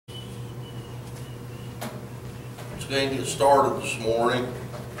go ahead and get started this morning.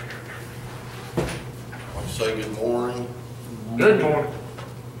 I want to say good morning. Good morning.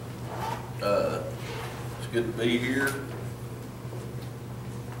 It's good to be here.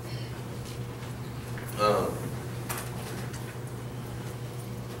 Go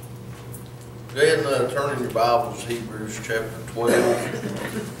ahead and turn in your Bibles, Hebrews chapter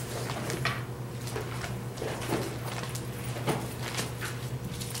 12.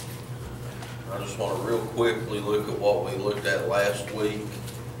 I just want to real quickly look at what we looked at last week,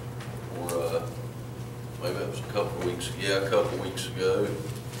 or maybe it was a couple of weeks ago.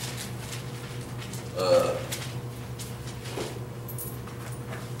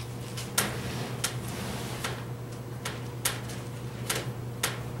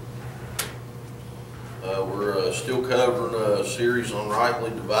 We're still covering a series on rightly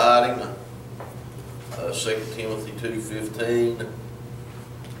dividing, 2 Timothy 2:15.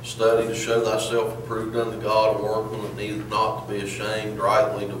 Study to show thyself approved unto God, a workman that needeth not to be ashamed,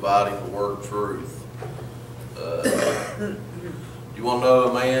 rightly dividing the word of truth. You want to know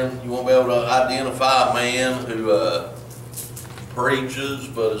a man, you want to be able to identify a man who preaches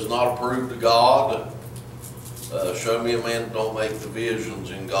but is not approved to God? Show me a man that don't make divisions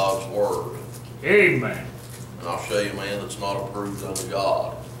in God's word. Amen. And I'll show you a man that's not approved unto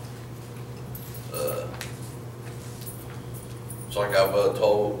God. It's like I've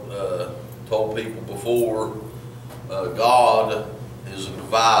told people before, God is a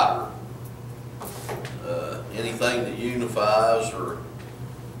divider. Anything that unifies or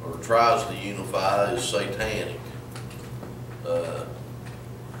tries to unify is satanic.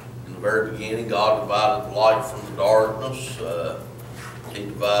 In the very beginning, God divided the light from the darkness. He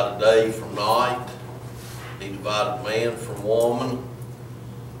divided day from night. He divided man from woman.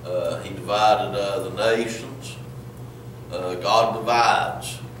 He divided the nations. God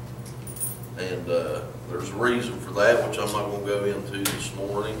divides. And there's a reason for that, which I'm not going to go into this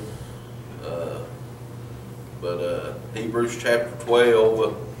morning. But Hebrews chapter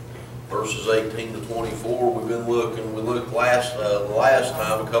 12, verses 18 to 24, we've been looking. We looked the last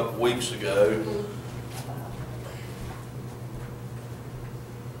time, a couple of weeks ago.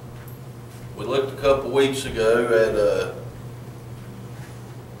 We looked a couple of weeks ago at,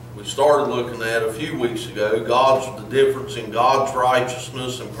 we started looking at a few weeks ago, the difference in God's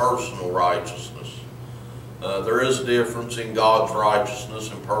righteousness and personal righteousness. There is a difference in God's righteousness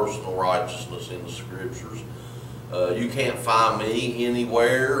and personal righteousness in the Scriptures. You can't find me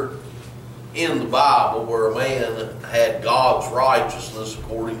anywhere in the Bible where a man had God's righteousness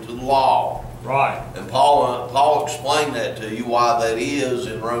according to the law. Right. And Paul explained that to you, why that is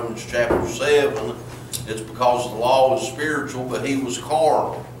in Romans chapter 7. It's because the law is spiritual, but he was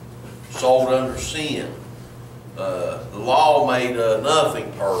carnal, sold under sin. The law made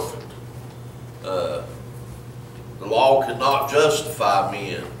nothing perfect. The law could not justify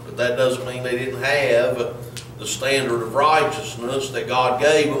men, but that doesn't mean they didn't have the standard of righteousness that God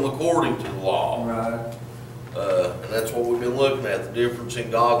gave them according to the law. Right. And that's what we've been looking at, the difference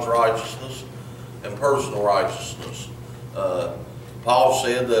in God's righteousness and personal righteousness. Paul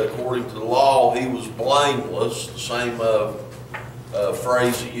said that according to the law, he was blameless, the same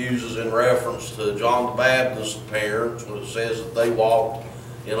phrase he uses in reference to John the Baptist's parents when it says that they walked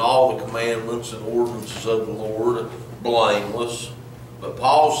in all the commandments and ordinances of the Lord blameless. But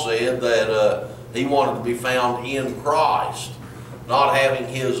Paul said that he wanted to be found in Christ, not having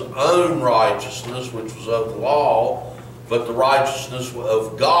his own righteousness, which was of the law, but the righteousness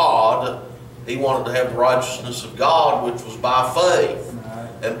of God. He wanted to have the righteousness of God, which was by faith,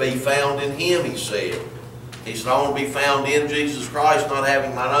 and be found in him, he said. He said, I want to be found in Jesus Christ, not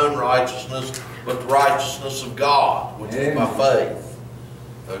having my own righteousness, but the righteousness of God, which is by faith.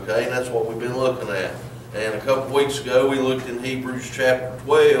 Okay, and that's what we've been looking at. And a couple of weeks ago, we looked in Hebrews chapter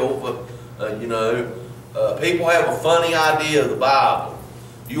 12. People have a funny idea of the Bible.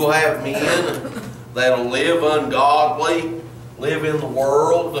 You'll have men that'll live ungodly, live in the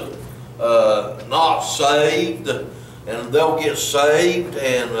world, not saved, and they'll get saved,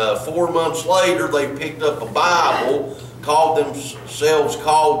 and 4 months later they picked up a Bible, called themselves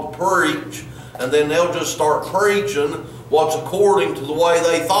called to preach, and then they'll just start preaching what's according to the way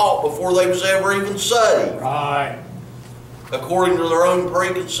they thought before they was ever even saved. Right. According to their own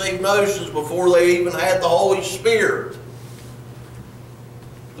preconceived notions before they even had the Holy Spirit.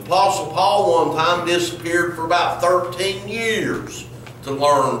 The Apostle Paul one time disappeared for about 13 years to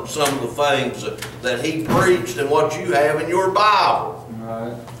learn some of the things that he preached and what you have in your Bible.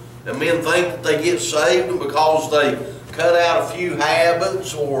 Right. And men think that they get saved, and because they cut out a few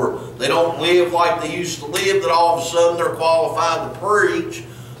habits or they don't live like they used to live, that all of a sudden they're qualified to preach.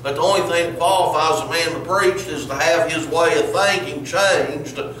 But the only thing that qualifies a man to preach is to have his way of thinking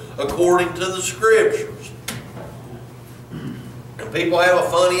changed according to the Scriptures. And people have a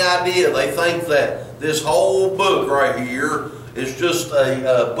funny idea. They think that this whole book right here is just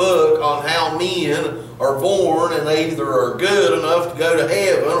a book on how men are born and they either are good enough to go to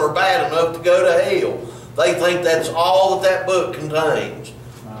heaven or bad enough to go to hell. They think that's all that book contains,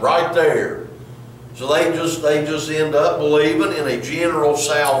 right there. So they just end up believing in a general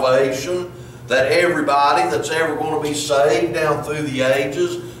salvation, that everybody that's ever going to be saved down through the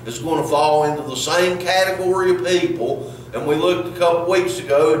ages is going to fall into the same category of people. And we looked a couple weeks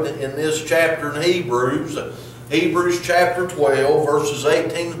ago in this chapter in Hebrews chapter 12, verses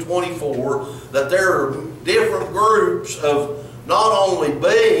 18 to 24, that there are different groups of not only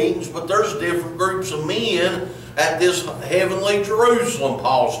beings, but there's different groups of men at this heavenly Jerusalem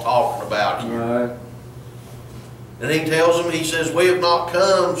Paul's talking about here. Right. And he tells them, he says, we have not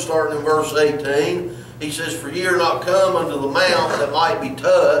come, starting in verse 18, he says, for ye are not come unto the mount that might be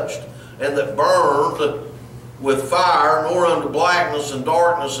touched, and that burned with fire, nor unto blackness and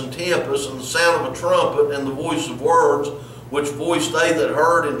darkness and tempest, and the sound of a trumpet, and the voice of words, which voice they that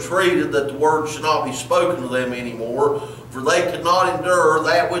heard entreated that the word should not be spoken to them any more, for they could not endure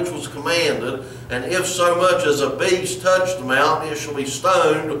that which was commanded. And if so much as a beast touch the mountain, it shall be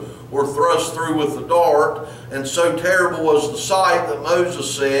stoned or thrust through with the dart. And so terrible was the sight that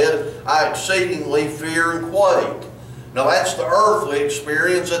Moses said, I exceedingly fear and quake. Now that's the earthly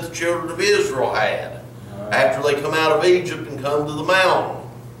experience that the children of Israel had after they come out of Egypt and come to the mountain.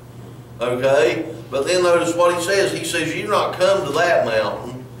 Okay? But then notice what he says. He says, you not come to that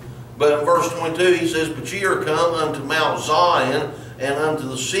mountain. But in verse 22 he says, but ye are come unto Mount Zion, and unto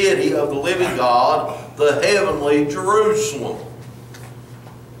the city of the living God, the heavenly Jerusalem.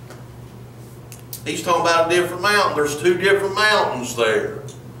 He's talking about a different mountain. There's two different mountains there.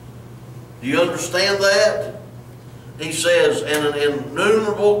 Do you understand that? He says, and an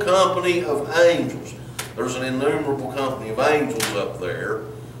innumerable company of angels. There's an innumerable company of angels up there.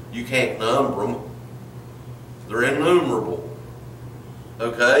 You can't number them. They're innumerable.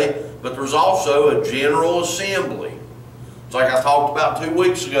 Okay? But there's also a general assembly. It's like I talked about 2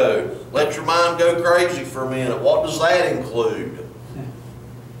 weeks ago. Let your mind go crazy for a minute. What does that include?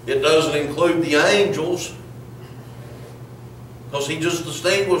 It doesn't include the angels, because he just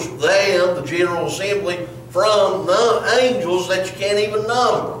distinguished them, the general assembly, from the angels that you can't even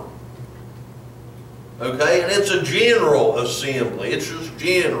number. Okay? And it's a general assembly. It's just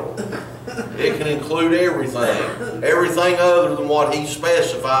general. It can include everything. Everything other than what he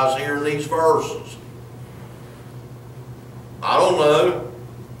specifies here in these verses. I don't know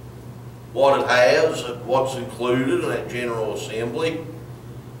what it has, what's included in that general assembly.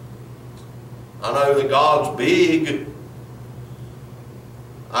 I know that God's big.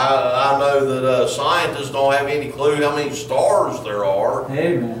 I know that scientists don't have any clue how many stars there are.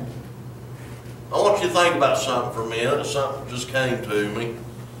 Amen. I want you to think about something for a minute. Something just came to me.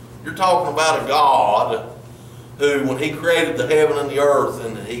 You're talking about a God who, when he created the heaven and the earth,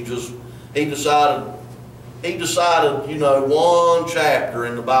 and he decided, you know, one chapter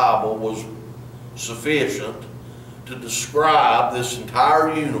in the Bible was sufficient to describe this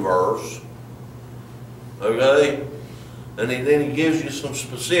entire universe. Okay? And then he gives you some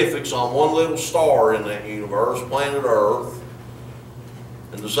specifics on one little star in that universe, planet Earth,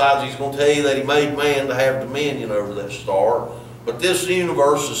 and decides he's going to tell you that he made man to have dominion over that star. But this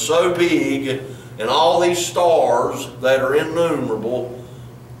universe is so big, and all these stars that are innumerable,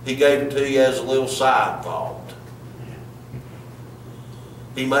 he gave it to you as a little side thought.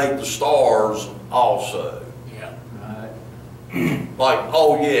 He made the stars also. Yeah. Right. Like,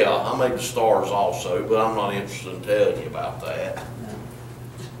 oh yeah, I made the stars also, but I'm not interested in telling you about that.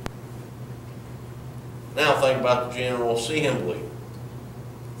 Now think about the General Assembly.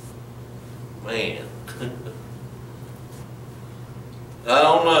 Man. I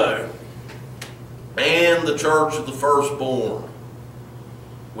don't know. And the church of the firstborn,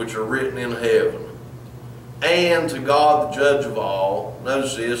 which are written in heaven. And to God the judge of all,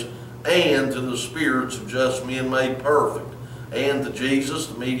 notice this, and to the spirits of just men made perfect, and to Jesus,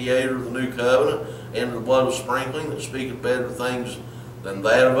 the mediator of the new covenant, and to the blood of sprinkling that speaketh better things than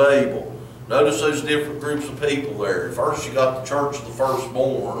that of Abel. Notice those different groups of people there. First you got the church of the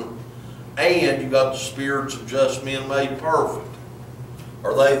firstborn, and you got the spirits of just men made perfect.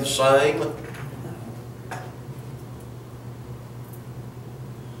 Are they the same?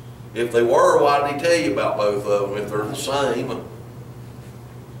 If they were, why did he tell you about both of them if they're the same?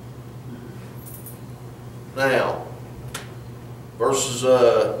 Now, verses,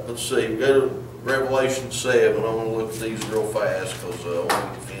 let's see, go to Revelation 7. I'm going to look at these real fast because I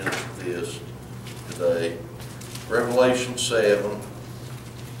want to finish with this today. Revelation 7.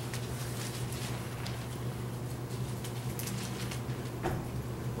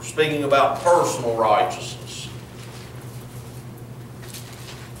 We're speaking about personal righteousness.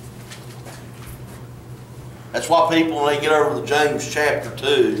 That's why people, when they get over to James chapter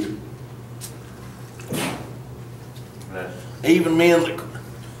 2, even men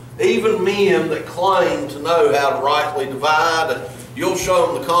that claim to know how to rightly divide, you'll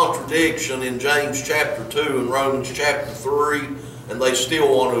show them the contradiction in James chapter 2 and Romans chapter 3, and they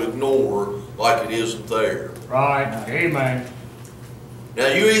still want to ignore like it isn't there. Right. Amen. Now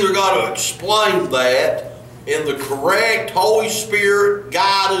you either got to explain that in the correct Holy Spirit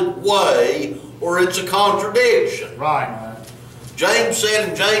guided way, or it's a contradiction. Right. James said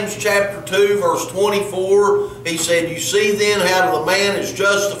in James chapter 2 verse 24, he said, "You see then how the man is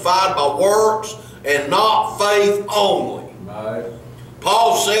justified by works and not faith only." Right.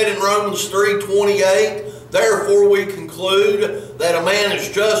 Paul said in Romans 3:28, "Therefore we conclude that a man is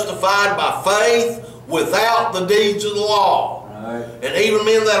justified by faith without the deeds of the law." Right. And even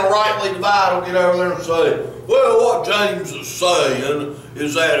men that are rightly divide will get over there and say, well, what James is saying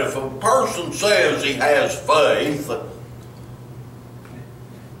is that if a person says he has faith,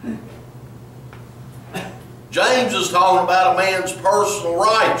 James is talking about a man's personal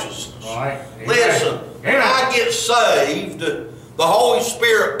righteousness. Right. Amen. Listen, when I get saved, the Holy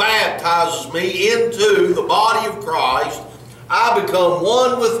Spirit baptizes me into the body of Christ. I become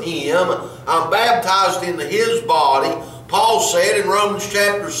one with Him. I'm baptized into His body. Paul said in Romans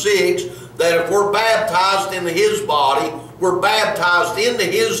chapter 6 that if we're baptized into His body, we're baptized into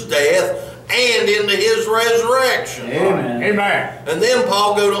His death and into His resurrection. Amen. Amen. And then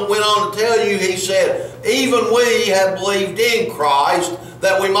Paul went on to tell you, he said, even we have believed in Christ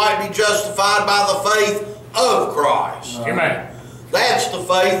that we might be justified by the faith of Christ. Amen. That's the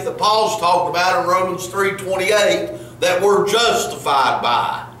faith that Paul's talked about in Romans 3:28 that we're justified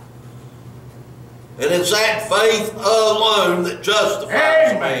by. And it's that faith alone that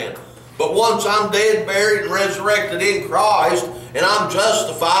justifies a man. But once I'm dead, buried, and resurrected in Christ, and I'm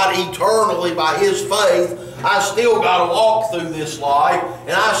justified eternally by His faith, I still got to walk through this life,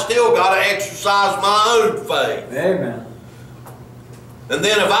 and I still got to exercise my own faith. Amen. And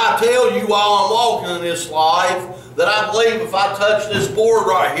then if I tell you while I'm walking in this life that I believe if I touch this board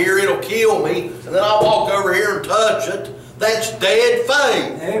right here, it'll kill me, and then I walk over here and touch it, that's dead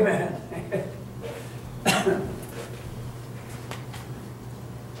faith. Amen.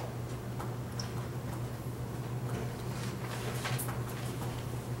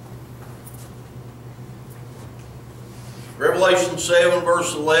 Revelation 7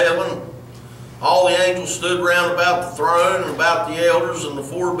 verse 11, all the angels stood round about the throne and about the elders, and the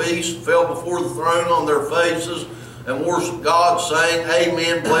four beasts fell before the throne on their faces and worshiped God, saying,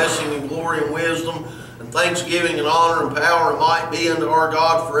 Amen, blessing and glory and wisdom and thanksgiving and honor and power and might be unto our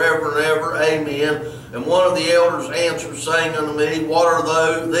God forever and ever. Amen. And one of the elders answered, saying unto me, What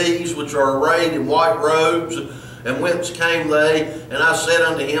are these which are arrayed in white robes? And whence came they? And I said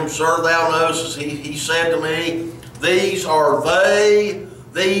unto him, Sir, thou knowest. He said to me, These are they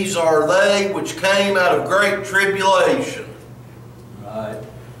which came out of great tribulation. Right.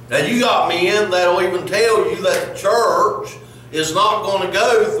 Now you got men that'll even tell you that the church is not going to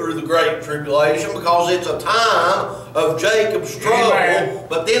go through the great tribulation because it's a time of Jacob's trouble. Amen.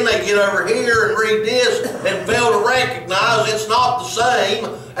 But then they get over here and read this and fail to recognize it's not the same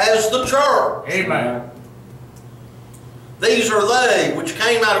as the church. Amen. These are they which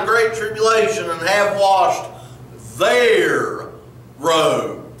came out of great tribulation and have washed their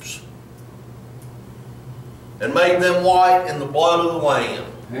robes and made them white in the blood of the Lamb.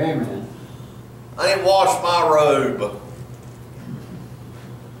 Amen. I didn't wash my robe.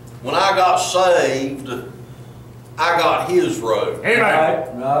 When I got saved, I got His robe. Amen. Right.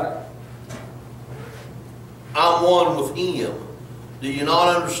 Right. I'm one with Him. Do you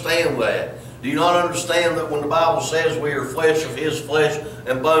not understand that? Do you not understand that when the Bible says we are flesh of His flesh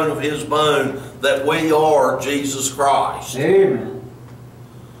and bone of His bone, that we are Jesus Christ? Amen.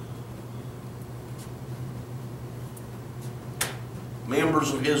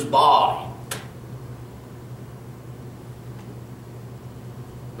 Members of His body.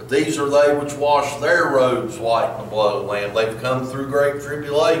 But these are they which wash their robes white in the blood of the Lamb. They've come through great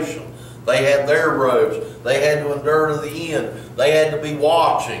tribulation. They had their robes. They had to endure to the end. They had to be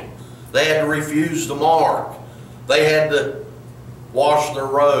watching. They had to refuse the mark. They had to wash their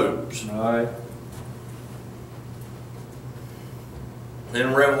robes. Right.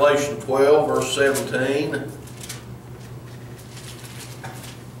 In Revelation 12, verse 17,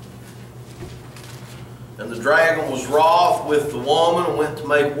 And the dragon was wroth with the woman and went to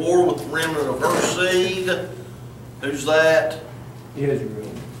make war with the remnant of her seed. Who's that?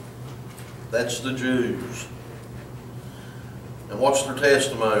 Israel. That's the Jews. And what's their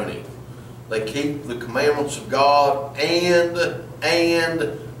testimony? They keep the commandments of God and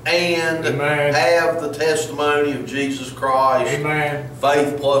Amen. have the testimony of Jesus Christ. Amen.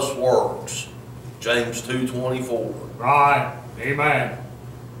 Faith plus works. James 2:24. Right. Amen.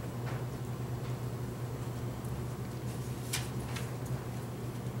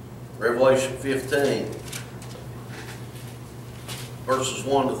 Revelation 15, verses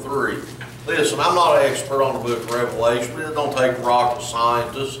 1 to 3. Listen, I'm not an expert on the book of Revelation, but it don't take a rocket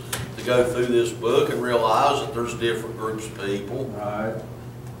scientist to go through this book and realize that there's different groups of people. Right.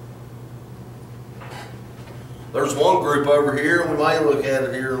 There's one group over here, and we may look at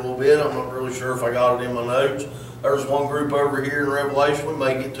it here a little bit. I'm not really sure if I got it in my notes. There's one group over here in Revelation. We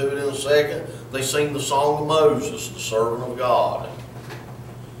may get to it in a second. They sing the song of Moses, the servant of God.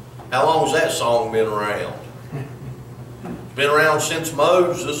 How long has that song been around? It's been around since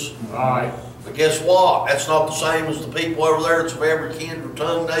Moses. Right. But guess what? That's not the same as the people over there. It's of every kindred,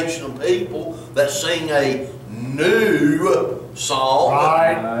 tongue, nation, and people that sing a new song.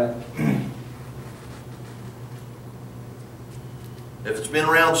 Right. Right. If it's been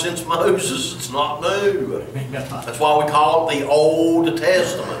around since Moses, it's not new. That's why we call it the Old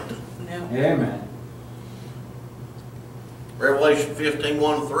Testament. Amen. Revelation 15,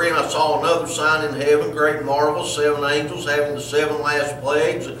 1 to 3, and I saw another sign in heaven, great and marvelous, 7 angels having the 7 last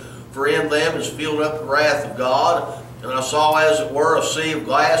plagues, for in them is filled up the wrath of God. And I saw, as it were, a sea of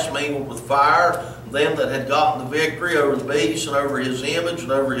glass mingled with fire, them that had gotten the victory over the beast, and over his image,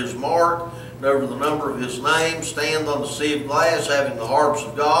 and over his mark, and over the number of his name, stand on the sea of glass, having the harps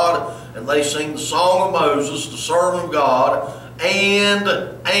of God, and they sing the song of Moses, the servant of God, and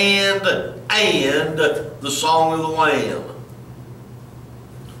the song of the Lamb,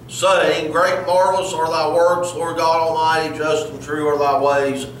 saying, Great and marvelous are thy works, Lord God Almighty, just and true are thy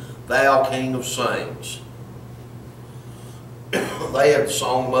ways, thou King of saints. They have the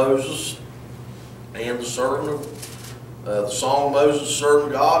song of Moses and the servant of the song of Moses, the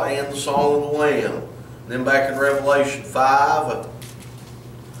servant of God, and the song of the Lamb. And then back in Revelation 5,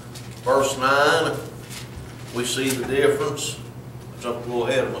 verse 9, we see the difference. I jumped a little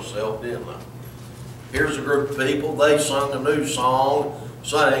ahead of myself, didn't I? Here's a group of people. They sung a new song,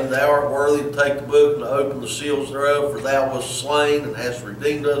 saying, Thou art worthy to take the book and to open the seals thereof, for thou wast slain and hast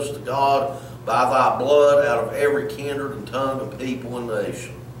redeemed us to God by thy blood out of every kindred and tongue and people and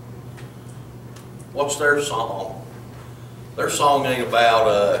nation. What's their song? Their song ain't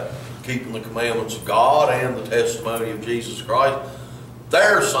about keeping the commandments of God and the testimony of Jesus Christ.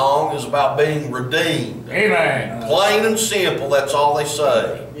 Their song is about being redeemed. Amen. Plain and simple, that's all they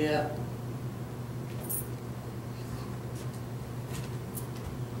say. Yeah.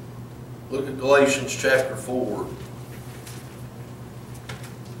 Look at Galatians chapter 4.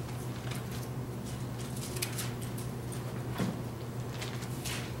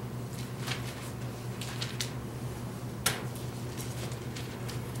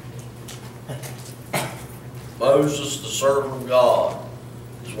 Moses, the servant of God,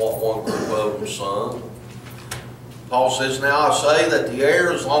 is what one group of them sung. Paul says, Now I say that the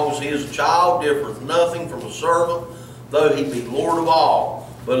heir, as long as he is a child, differeth nothing from a servant, though he be Lord of all,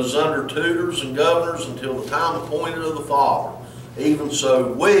 but is under tutors and governors until the time appointed of the Father. Even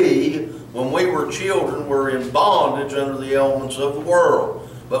so we, when we were children, were in bondage under the elements of the world.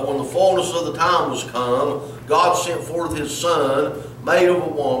 But when the fullness of the time was come, God sent forth his Son, made of a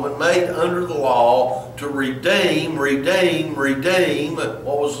woman, made under the law, to redeem. What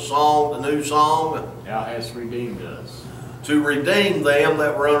was the song, the new song? Thou hast redeemed us. To redeem them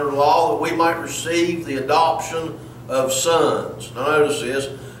that were under the law, that we might receive the adoption of sons. Now notice this.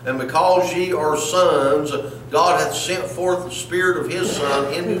 And because ye are sons, God hath sent forth the Spirit of his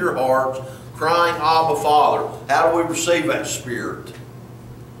Son into your hearts, crying, Abba, Father. How do we receive that Spirit?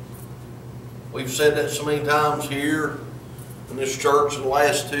 We've said that so many times here in this church in the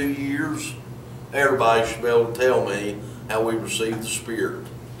last 2 years. Everybody should be able to tell me how we receive the Spirit.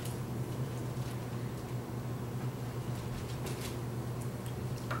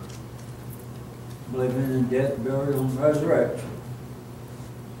 Believing in death, burial, and resurrection.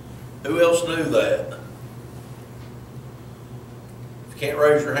 Who else knew that? If you can't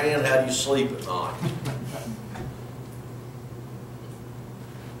raise your hand, how do you sleep at night?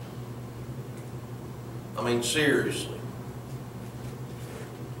 I mean, seriously.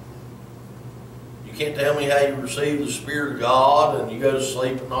 You can't tell me how you receive the Spirit of God and you go to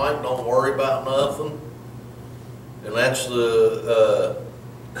sleep at night and don't worry about nothing. And that's the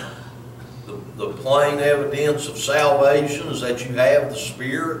the plain evidence of salvation is that you have the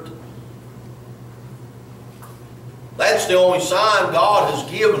Spirit. That's the only sign God has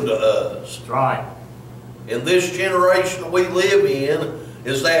given to us. That's right. In this generation that we live in,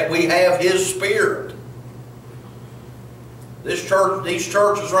 is that we have His Spirit. These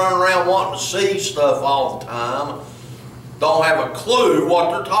churches running around wanting to see stuff all the time, don't have a clue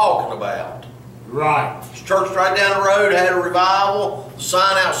what they're talking about. Right. This church right down the road had a revival. The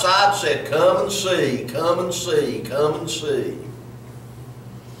sign outside said, "Come and see, come and see, come and see."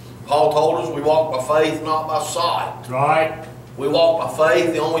 Paul told us we walk by faith, not by sight. That's right. We walk by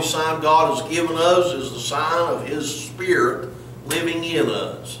faith. The only sign God has given us is the sign of His Spirit living in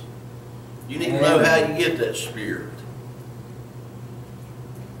us. You need to know how you get that Spirit.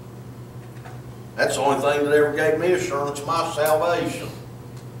 That's the only thing that ever gave me assurance of my salvation,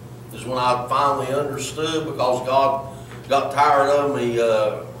 is when I finally understood, because God got tired of me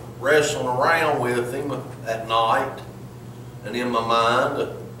wrestling around with Him at night and in my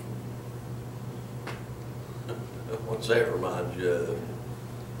mind. What's that remind you of?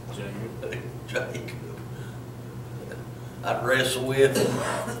 Jacob. I'd wrestle with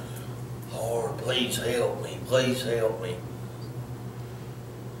Him. Lord, please help me. Please help me.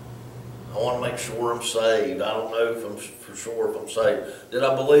 I want to make sure I'm saved. I don't know if I'm for sure if I'm saved. Did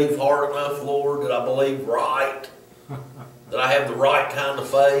I believe hard enough, Lord? Did I believe right? Did I have the right kind of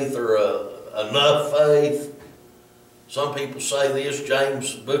faith, or enough faith? Some people say this.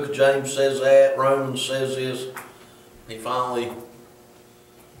 James, the book of James says that. Romans says this. He finally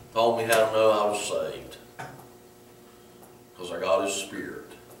told me how to know I was saved, because I got His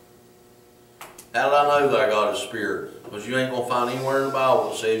Spirit. How did I know that I got His Spirit? Because you ain't going to find anywhere in the Bible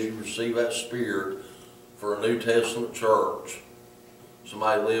that says you receive that Spirit for a New Testament church.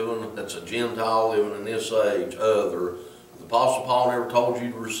 Somebody living, that's a Gentile living in this age, other. The Apostle Paul never told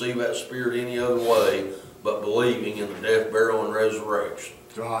you to receive that Spirit any other way but believing in the death, burial, and resurrection.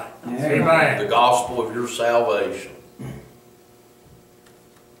 That's right. Amen. The gospel of your salvation.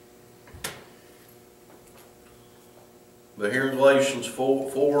 But here in Galatians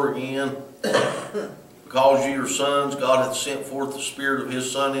 4 again, because ye are sons, God hath sent forth the Spirit of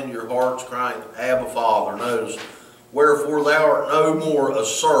His Son into your hearts, crying, Abba, Father. Notice, wherefore thou art no more a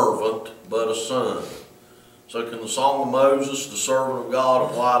servant, but a son. So can the Song of Moses, the servant of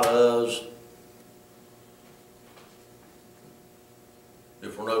God, apply to us?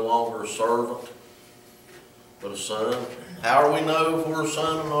 If we're no longer a servant, but a son? How do we know if we're a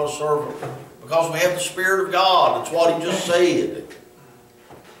son and not a servant? Because we have the Spirit of God. That's what He just said.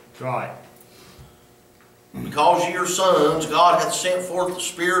 That's right. Because ye are sons, God hath sent forth the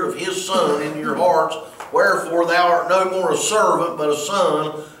Spirit of His Son into your hearts. Wherefore thou art no more a servant, but a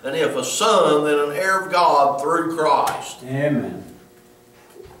son. And if a son, then an heir of God through Christ. Amen.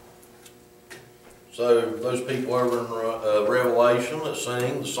 So those people over in Revelation that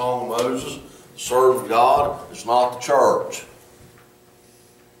sing the Song of Moses, the servant of God, it's not the church.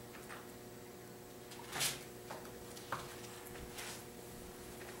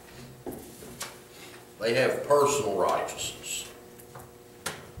 They have personal righteousness.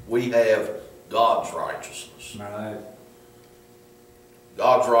 We have God's righteousness. Right.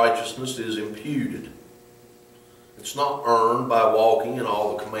 God's righteousness is imputed. It's not earned by walking in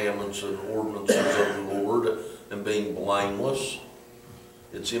all the commandments and ordinances of the Lord and being blameless.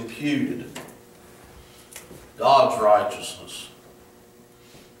 It's imputed. God's righteousness.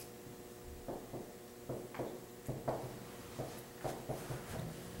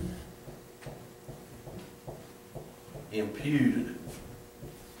 Imputed.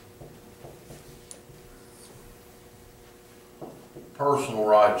 Personal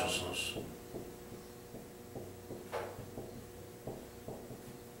righteousness.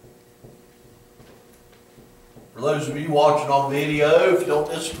 For those of you watching on video, if you don't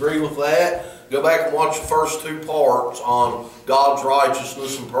disagree with that, go back and watch the first two parts on God's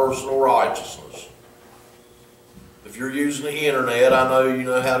righteousness and personal righteousness. If you're using the internet, I know you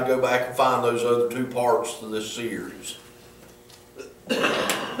know how to go back and find those other two parts to this series.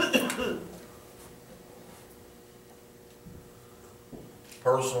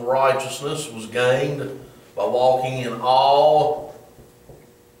 Personal righteousness was gained by walking in all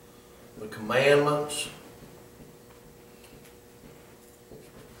the commandments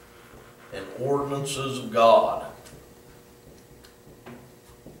and ordinances of God.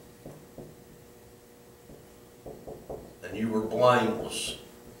 And you were blameless.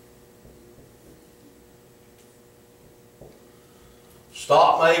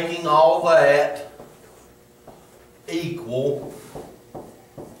 Stop making all that equal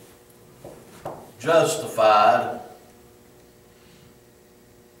justified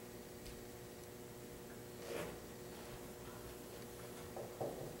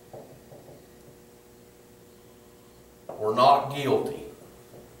were not guilty.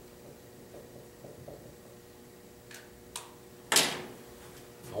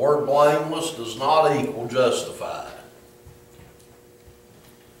 The word blameless does not equal justified.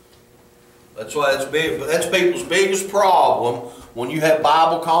 That's why that's people's biggest problem when you have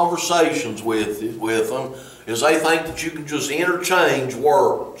Bible conversations with them, is they think that you can just interchange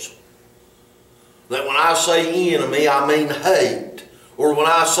words. That when I say enemy, I mean hate. Or when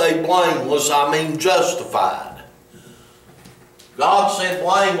I say blameless, I mean justified. God said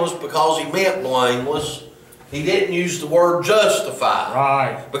blameless because He meant blameless. He didn't use the word justified.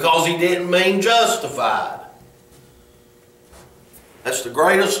 Right. Because He didn't mean justified. That's the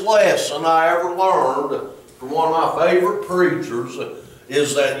greatest lesson I ever learned from one of my favorite preachers,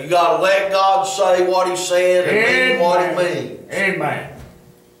 is that you got to let God say what He said and mean what He means. Amen.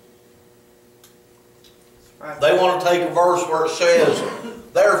 They want to take a verse where it says,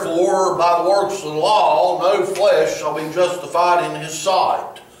 therefore, by the works of the law, no flesh shall be justified in His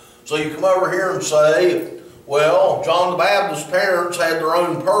sight. So you come over here and say, well, John the Baptist's parents had their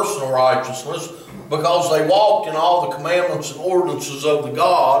own personal righteousness because they walked in all the commandments and ordinances of the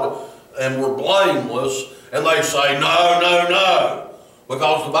God and were blameless. And they say, no, no, no.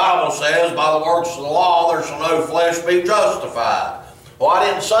 Because the Bible says, by the works of the law, there shall no flesh be justified. Well, I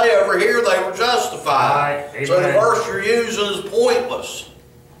didn't say over here they were justified. Right. So the verse you're using is pointless.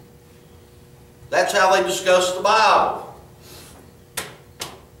 That's how they discuss the Bible.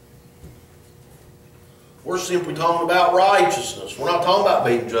 We're simply talking about righteousness. We're not talking about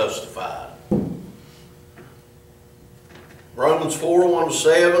being justified. Romans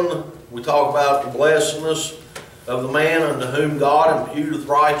 4:1-7, we talk about the blessedness of the man unto whom God imputeth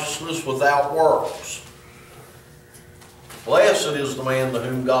righteousness without works. Blessed is the man to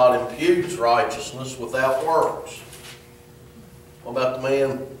whom God imputes righteousness without works. What about the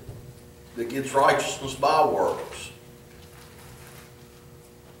man that gets righteousness by works?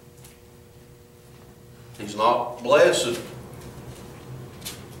 He's not blessed.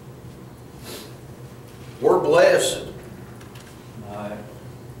 We're blessed. Right.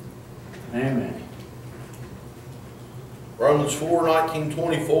 Amen. Romans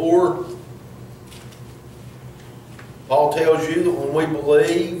 4:19-24. Paul tells you that when we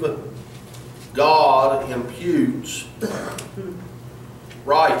believe, God imputes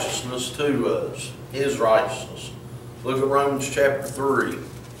righteousness to us, His righteousness. Look at Romans chapter 3.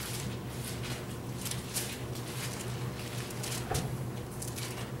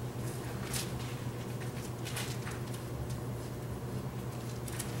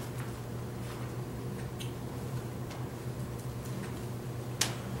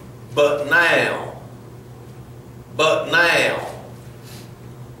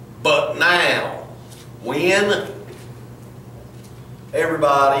 But now, when?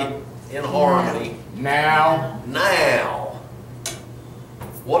 Everybody in harmony. Now. Now.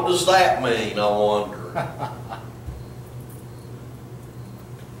 What does that mean, I wonder?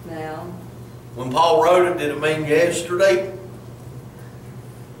 Now. When Paul wrote it, did it mean yesterday?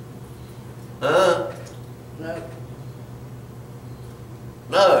 Huh? No.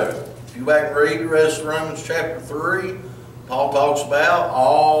 No. If you go back and read the rest of Romans chapter 3, Paul talks about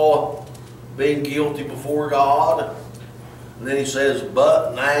all being guilty before God. And then he says,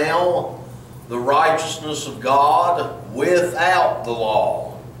 but now the righteousness of God without the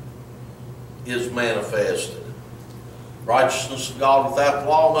law is manifested. Righteousness of God without the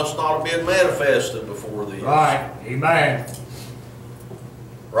law must not have been manifested before this. Right. Amen.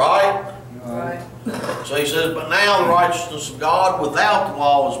 Right? Right. So he says, but now the righteousness of God without the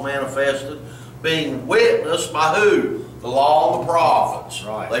law is manifested, being witnessed by who? The law and the prophets.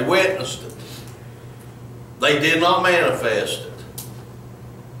 Right. They witnessed it. They did not manifest it.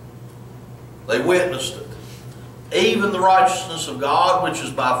 They witnessed it. Even the righteousness of God, which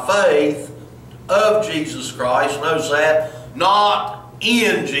is by faith of Jesus Christ, notice that, not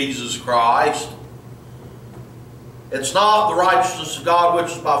in Jesus Christ. It's not the righteousness of God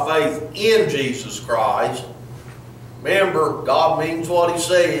which is by faith in Jesus Christ. Remember, God means what He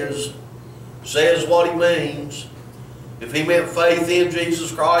says what He means. If He meant faith in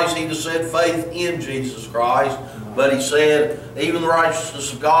Jesus Christ, He'd have said faith in Jesus Christ. But He said, even the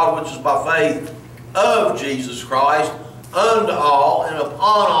righteousness of God which is by faith of Jesus Christ, unto all and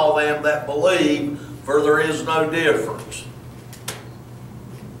upon all them that believe, for there is no difference.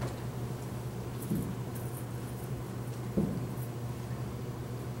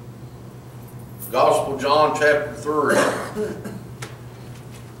 Gospel of John chapter 3.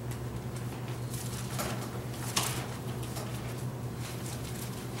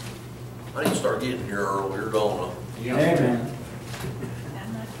 I need to start getting here earlier, don't I? Amen.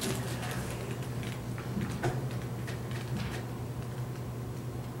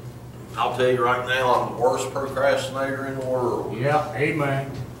 I'll tell you right now, I'm the worst procrastinator in the world. Yeah,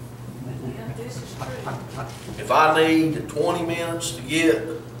 amen. Yeah, this is true. If I need 20 minutes to get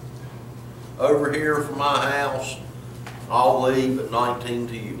over here from my house, I'll leave at 19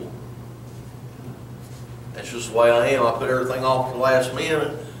 till. That's just the way I am. I put everything off to the last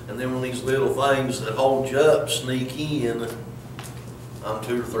minute, and then when these little things that hold you up sneak in, I'm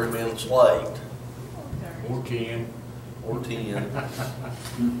 2 or 3 minutes late. Or 10. Or 10.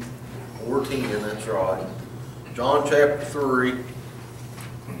 Or 10, that's right. John chapter 3,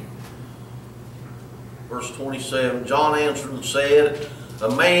 verse 27. John answered and said,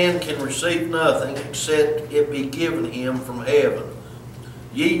 a man can receive nothing except it be given him from heaven.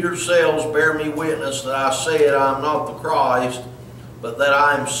 Ye yourselves bear me witness that I said I am not the Christ, but that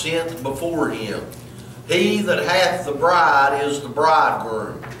I am sent before him. He that hath the bride is the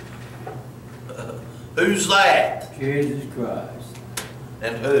bridegroom. Who's that? Jesus Christ.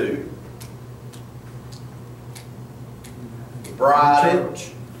 And who? The bride.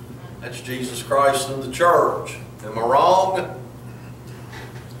 Church. That's Jesus Christ and the church. Am I wrong?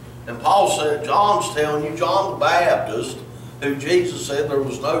 And Paul said, John's telling you, John the Baptist, who Jesus said there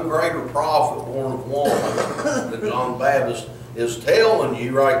was no greater prophet born of woman than John the Baptist, is telling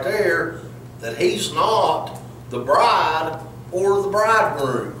you right there that he's not the bride or the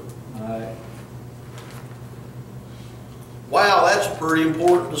bridegroom. All right. Wow, that's a pretty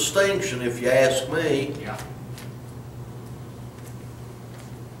important distinction if you ask me. Yeah.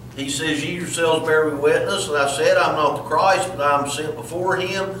 He says, ye yourselves bear me witness that I said I'm not the Christ, but I am sent before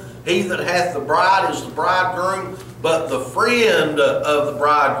him. He that hath the bride is the bridegroom, but the friend of the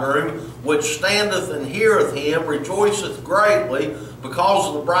bridegroom, which standeth and heareth him, rejoiceth greatly because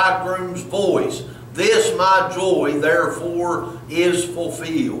of the bridegroom's voice. This my joy, therefore, is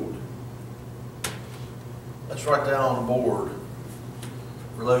fulfilled. Let's write that on the board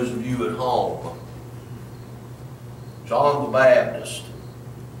for those of you at home. John the Baptist.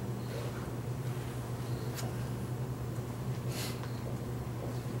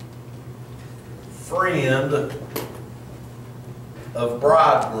 Friend of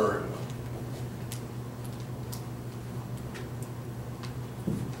bridegroom.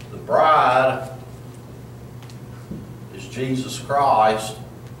 The bride is Jesus Christ.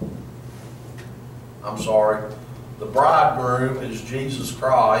 I'm sorry. The bridegroom is Jesus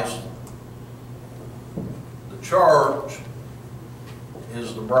Christ. The church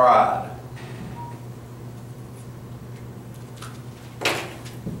is the bride.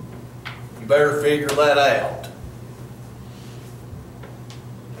 You better figure that out.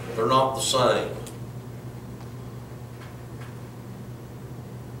 They're not the same.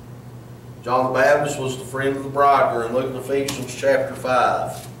 John the Baptist was the friend of the bridegroom. Look at Ephesians chapter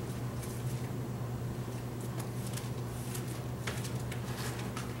 5.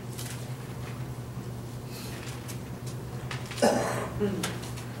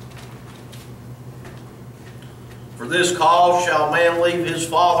 For this cause shall a man leave his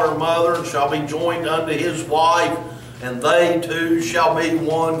father and mother, and shall be joined unto his wife, and they two shall be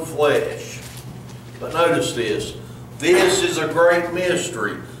one flesh. But notice this. This is a great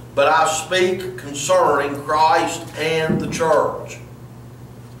mystery, but I speak concerning Christ and the church.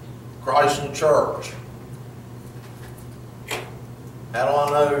 Christ and the church. How do I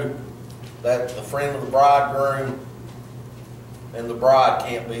know that the friend of the bridegroom and the bride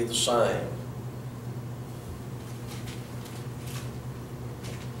can't be the same?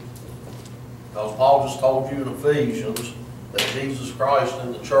 Because Paul just told you in Ephesians that Jesus Christ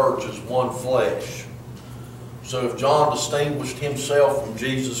and the church is one flesh. So if John distinguished himself from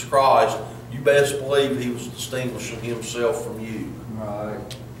Jesus Christ, you best believe he was distinguishing himself from you.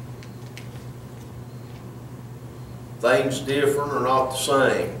 Right. Things different are not the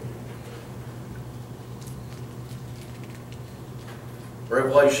same.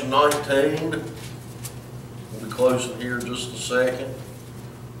 Revelation 19. We'll be closing here in just a second.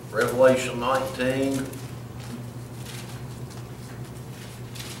 Revelation 19,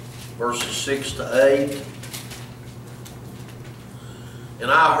 verses 6 to 8.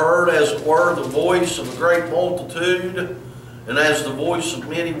 And I heard, as it were, the voice of a great multitude, and as the voice of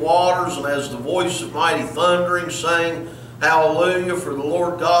many waters, and as the voice of mighty thundering, saying, Hallelujah, for the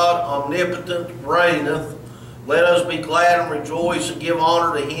Lord God omnipotent reigneth. Let us be glad and rejoice and give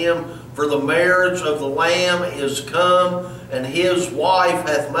honor to him, for the marriage of the Lamb is come, and his wife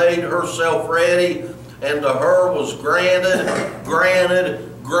hath made herself ready, and to her was granted,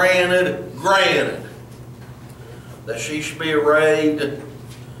 that she should be arrayed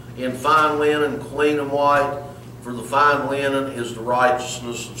in fine linen, clean and white, for the fine linen is the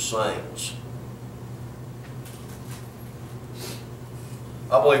righteousness of saints.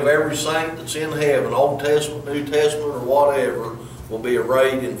 I believe every saint that's in heaven, Old Testament, New Testament, or whatever, will be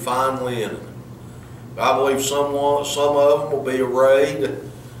arrayed in fine linen. I believe some of them will be arrayed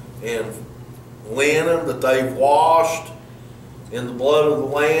in linen that they've washed in the blood of the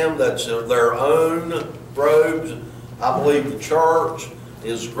Lamb, that's their own robes. I believe the church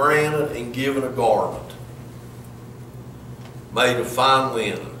is granted and given a garment made of fine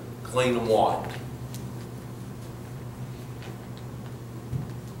linen, clean and white.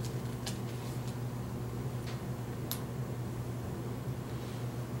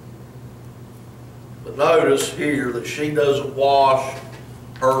 But notice here that she doesn't wash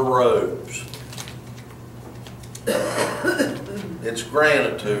her robes. It's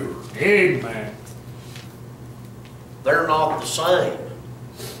granted to her. Amen. They're not the same.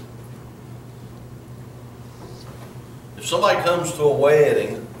 If somebody comes to a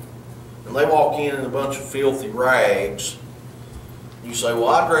wedding and they walk in a bunch of filthy rags, you say, well,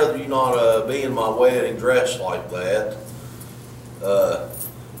 I'd rather you not be in my wedding dressed like that.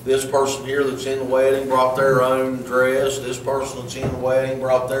 This person here that's in the wedding brought their own dress. This person that's in the wedding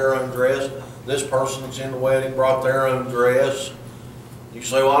brought their own dress. This person that's in the wedding brought their own dress. You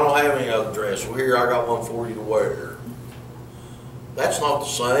say, well, I don't have any other dress. Well, here, I got one for you to wear. That's not the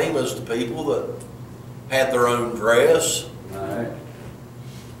same as the people that had their own dress. Right.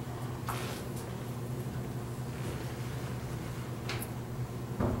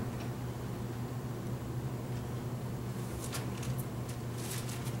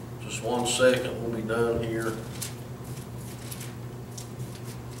 Just 1 second, we'll be done here.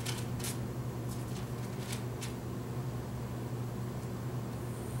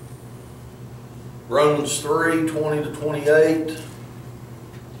 Romans 3, 20 to 28.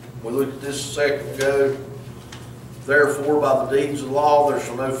 We looked at this a second ago. Therefore, by the deeds of the law, there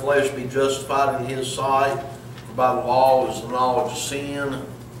shall no flesh be justified in his sight. For by the law is the knowledge of sin.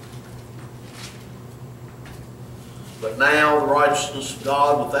 But now the righteousness of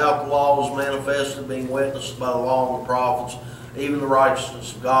God without the law is manifested, being witnessed by the law and the prophets, even the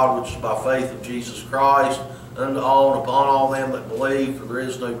righteousness of God which is by faith of Jesus Christ, unto all and upon all them that believe, for there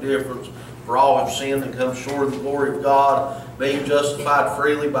is no difference. For all have sinned and come short of the glory of God, being justified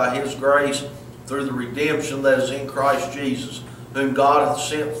freely by his grace through the redemption that is in Christ Jesus, whom God hath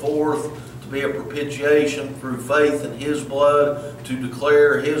sent forth to be a propitiation through faith in his blood, to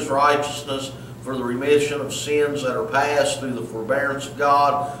declare his righteousness for the remission of sins that are past through the forbearance of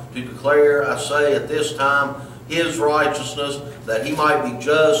God, to declare, I say, at this time, his righteousness, that he might be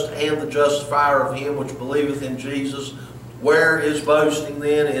just and the justifier of him which believeth in Jesus. Where is boasting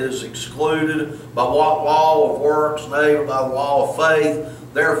then? It is excluded. By what law of works? Nay, by the law of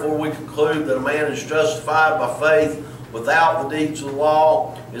faith. Therefore we conclude that a man is justified by faith without the deeds of the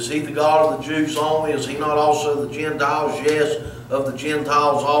law. Is he the God of the Jews only? Is he not also the Gentiles? Yes, of the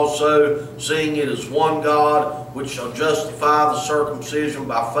Gentiles also, seeing it is one God, which shall justify the circumcision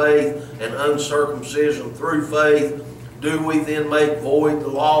by faith and uncircumcision through faith. Do we then make void the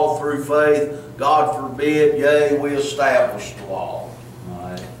law through faith? God forbid, yea, we establish the law. All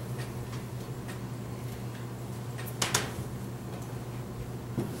right.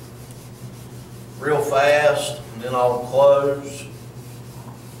 Real fast, and then I'll close.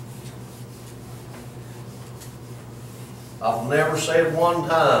 I've never said one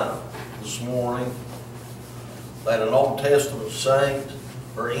time this morning that an Old Testament saint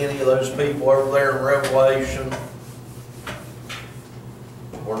or any of those people over there in Revelation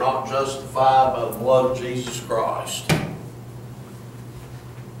were not justified by the blood of Jesus Christ.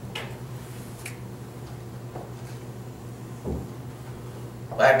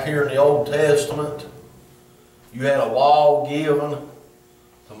 Back here in the Old Testament, you had a law given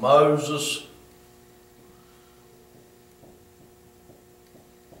to Moses.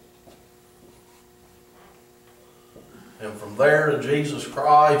 And from there to Jesus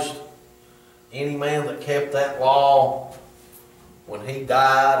Christ, any man that kept that law, when he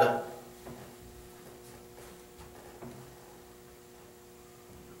died,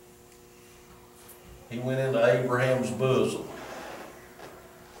 he went into Abraham's bosom.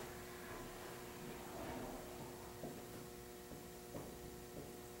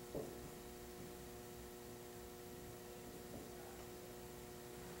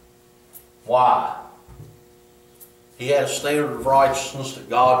 Why? He had a standard of righteousness that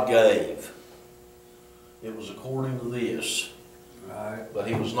God gave. It was according to this. Right. But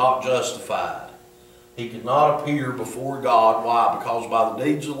he was not justified. He could not appear before God. Why? Because by the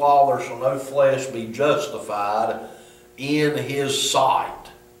deeds of the law there shall no flesh be justified in his sight.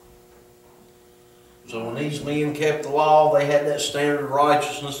 So when these men kept the law, they had that standard of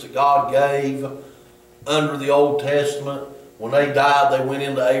righteousness that God gave under the Old Testament. When they died, they went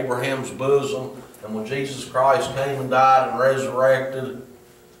into Abraham's bosom. And when Jesus Christ came and died and resurrected,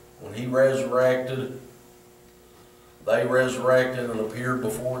 when He resurrected, they resurrected and appeared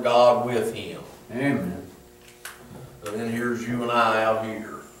before God with Him. Amen. And then here's you and I out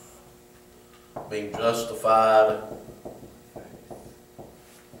here, being justified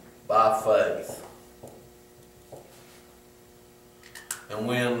by faith. And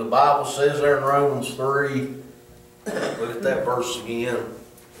when the Bible says there in Romans 3, look at that verse again.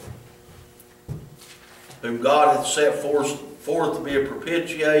 Whom God hath set forth to be a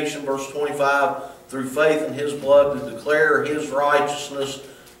propitiation, verse 25, through faith in His blood to declare His righteousness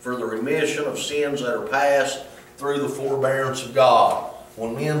for the remission of sins that are past through the forbearance of God.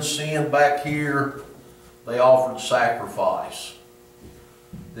 When men sinned back here, they offered sacrifice.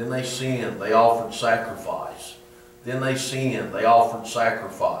 Then they sinned, they offered sacrifice. Then they sinned, they offered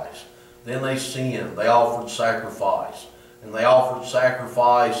sacrifice. Then they sinned, they offered sacrifice. And they offered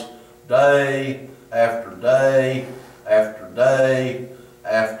sacrifice day after day after day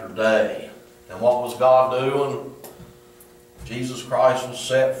after day. And what was God doing? Jesus Christ was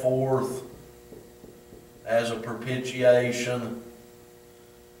set forth as a propitiation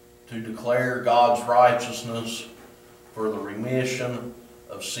to declare God's righteousness for the remission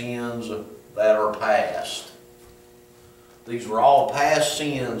of sins that are past. These were all past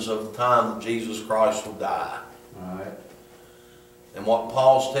sins of the time that Jesus Christ would die. All right. And what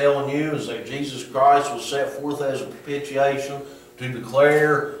Paul's telling you is that Jesus Christ was set forth as a propitiation to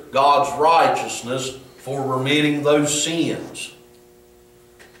declare God's righteousness for remitting those sins.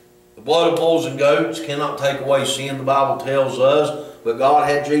 The blood of bulls and goats cannot take away sin, the Bible tells us, but God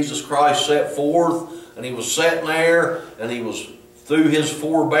had Jesus Christ set forth, and He was sitting there, and He was, through His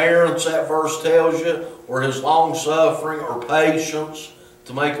forbearance, that verse tells you, or His long-suffering or patience,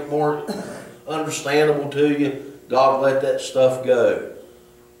 to make it more understandable to you, God let that stuff go.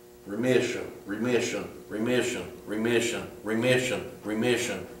 Remission, remission, remission, remission, remission,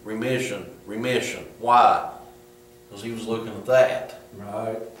 remission, remission, remission. Why? Because He was looking at that.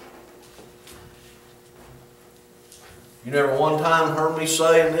 Right. You never one time heard me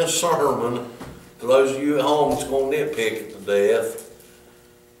say in this sermon, to those of you at home that's going to nitpick it to death,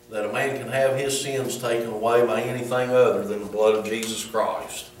 that a man can have his sins taken away by anything other than the blood of Jesus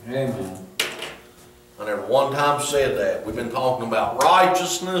Christ. Amen. I never one time said that. We've been talking about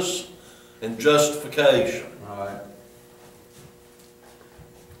righteousness and justification. Right.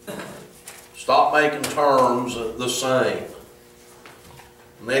 Stop making terms the same.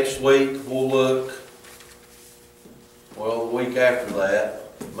 Next week we'll look, well, the week after that,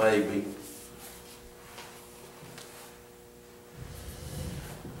 maybe.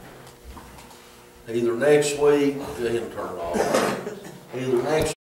 Either next week, go ahead and turn it off. Either next